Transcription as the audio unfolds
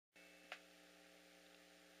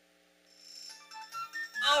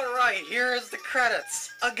Alright, here's the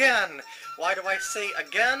credits. Again. Why do I say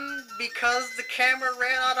again? Because the camera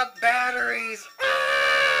ran out of batteries.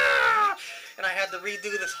 Ah! And I had to redo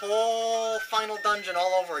this whole final dungeon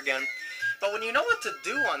all over again. But when you know what to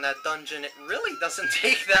do on that dungeon, it really doesn't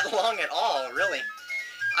take that long at all, really.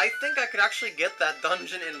 I think I could actually get that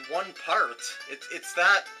dungeon in one part. It's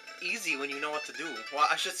that easy when you know what to do. Well,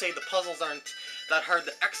 I should say the puzzles aren't that hard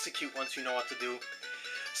to execute once you know what to do.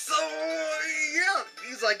 So, yeah,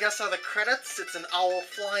 these I guess are the credits. It's an owl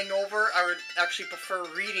flying over. I would actually prefer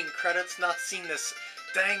reading credits, not seeing this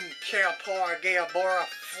dang Keapora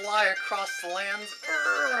fly across the lands.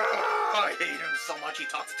 I hate him so much, he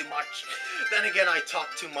talks too much. Then again, I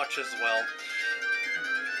talk too much as well.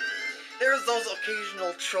 There's those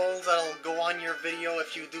occasional trolls that'll go on your video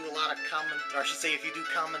if you do a lot of or I should say if you do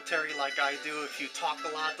commentary like I do. If you talk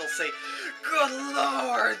a lot, they'll say, "Good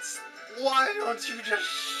lords, why don't you just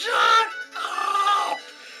shut up?"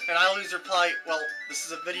 And I always reply, well, this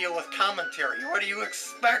is a video with commentary. What are you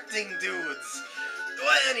expecting, dudes?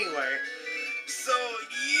 Well, anyway, so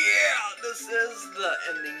yeah, this is the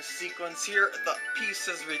ending sequence here. The piece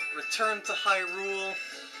has returned to Hyrule.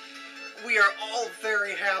 We are all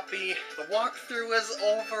very happy. The walkthrough is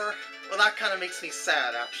over. Well, that kind of makes me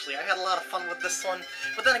sad, actually. I had a lot of fun with this one,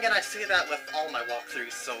 but then again, I say that with all my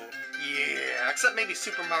walkthroughs, so yeah. Except maybe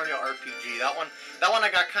Super Mario RPG. That one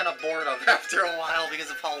I got kind of bored of after a while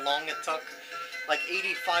because of how long it took. Like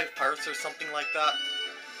 85 parts or something like that.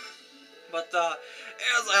 But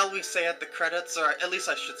as I always say at the credits, or at least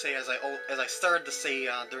I should say as I started to say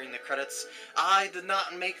during the credits, I did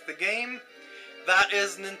not make the game. That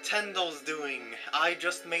is Nintendo's doing. I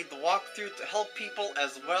just made the walkthrough to help people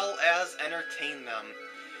as well as entertain them.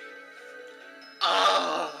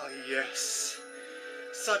 Ah, yes.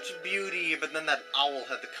 Such beauty, but then that owl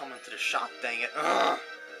had to come into the shot, dang it. Ugh.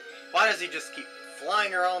 Why does he just keep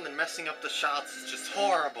flying around and messing up the shots? It's just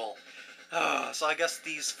horrible. So I guess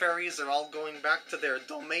these fairies are all going back to their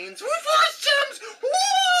domains. Woo, Force Gems!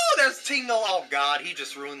 Woo! There's Tingle. Oh god, he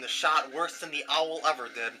just ruined the shot worse than the owl ever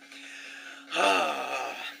did.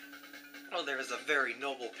 Well, there is a very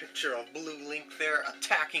noble picture of Blue Link there,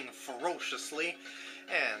 attacking ferociously.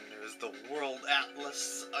 And there's the World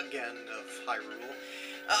Atlas, again, of Hyrule.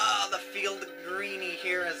 The field of Greenie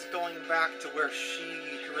here is going back to where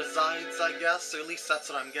she resides, I guess, or at least that's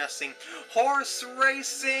what I'm guessing. Horse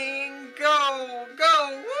racing! Go!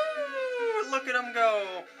 Go! Woo! Look at him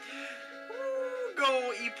go! Woo!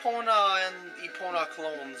 Go, Epona and Epona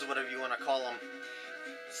clones, whatever you want to call them.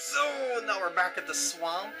 So, now we're back at the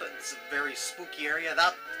swamp. It's a very spooky area.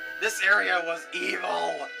 This area was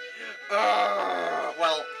evil!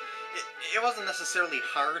 Well, it wasn't necessarily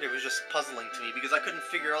hard, it was just puzzling to me, because I couldn't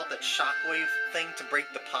figure out that shockwave thing to break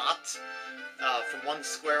the pot from one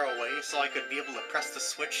square away, so I could be able to press the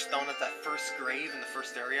switch down at that first grave in the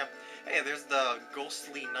first area. Hey, there's the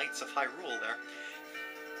ghostly Knights of Hyrule there.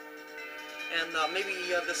 And maybe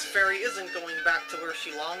this fairy isn't going back to where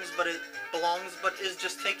she belongs, but is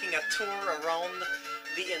just taking a tour around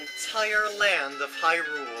the entire land of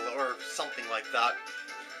Hyrule, or something like that.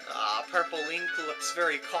 Purple Link looks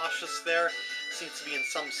very cautious there. Seems to be in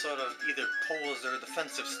some sort of either pose or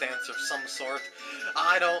defensive stance of some sort.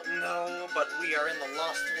 I don't know, but we are in the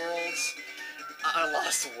Lost Worlds.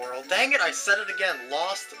 Lost World. Dang it, I said it again.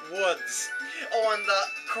 Lost Woods. Oh, and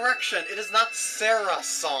correction, it is not Sarah's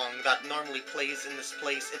song that normally plays in this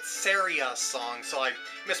place. It's Saria's song, so I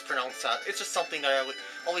mispronounced that. It's just something that I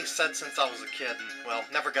always said since I was a kid, and, well,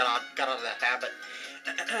 never got out of that habit.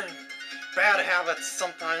 Bad habits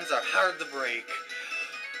sometimes are hard to break.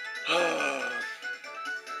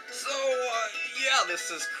 So, yeah, this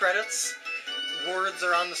is credits. Words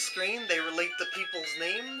are on the screen. They relate to people's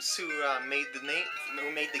names who made the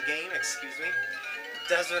game. Excuse me.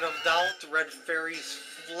 Desert of Doubt. Red fairies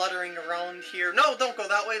fluttering around here. No, don't go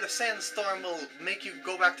that way. The sandstorm will make you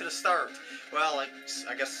go back to the start. Well,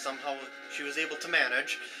 I guess somehow she was able to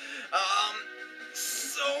manage.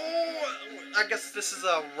 So I guess this is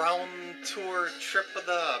a round tour trip of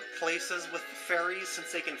the places with the fairies,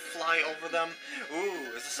 since they can fly over them.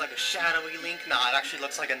 Ooh, is this like a shadowy Link? Nah, it actually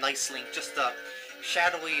looks like a nice Link, just a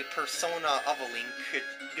shadowy persona of a Link,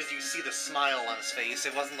 because you see the smile on his face.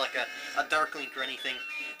 It wasn't like a Dark Link or anything.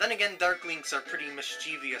 Then again, Dark Links are pretty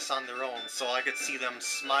mischievous on their own, so I could see them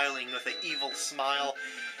smiling with an evil smile,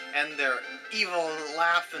 and their evil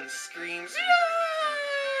laugh and screams.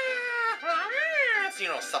 You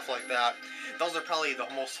know, stuff like that. Those are probably the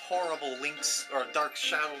most horrible Links, or Dark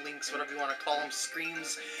Shadow Links, whatever you want to call them,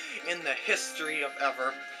 screams in the history of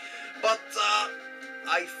ever. But,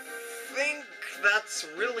 I think that's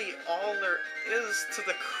really all there is to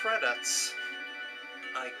the credits.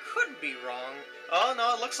 I could be wrong. Oh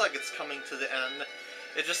no, it looks like it's coming to the end.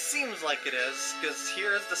 It just seems like it is, because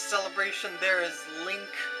here is the celebration, there is Link,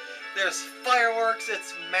 there's fireworks,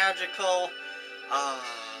 it's magical. Ah.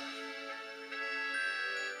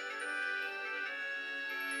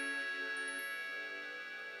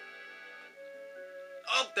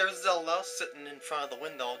 Oh, there's Zelda sitting in front of the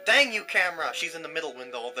window. Dang you, camera! She's in the middle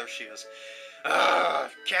window. Oh, there she is.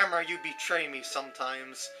 Camera, you betray me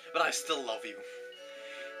sometimes, but I still love you.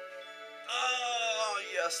 Oh,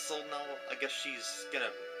 yes, so now I guess she's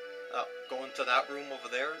gonna go into that room over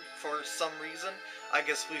there for some reason. I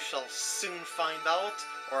guess we shall soon find out,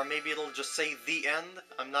 or maybe it'll just say the end.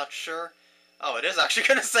 I'm not sure. Oh, it is actually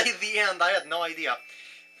gonna say the end. I had no idea.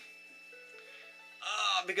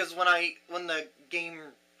 Because when the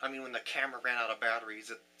camera ran out of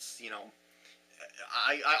batteries, it's,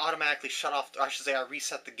 I automatically shut off, or I should say I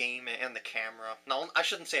reset the game and the camera. No, I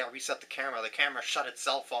shouldn't say I reset the camera shut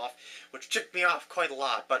itself off, which ticked me off quite a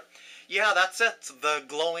lot. But yeah, that's it. The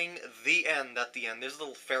glowing the end at the end. There's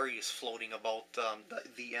little fairies floating about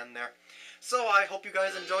the end there. So I hope you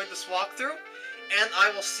guys enjoyed this walkthrough, and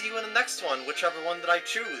I will see you in the next one, whichever one that I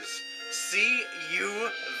choose. See you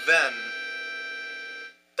then.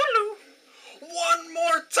 One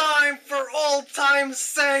more time for old time's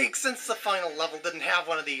sake, since the final level didn't have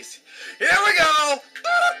one of these. Here we go!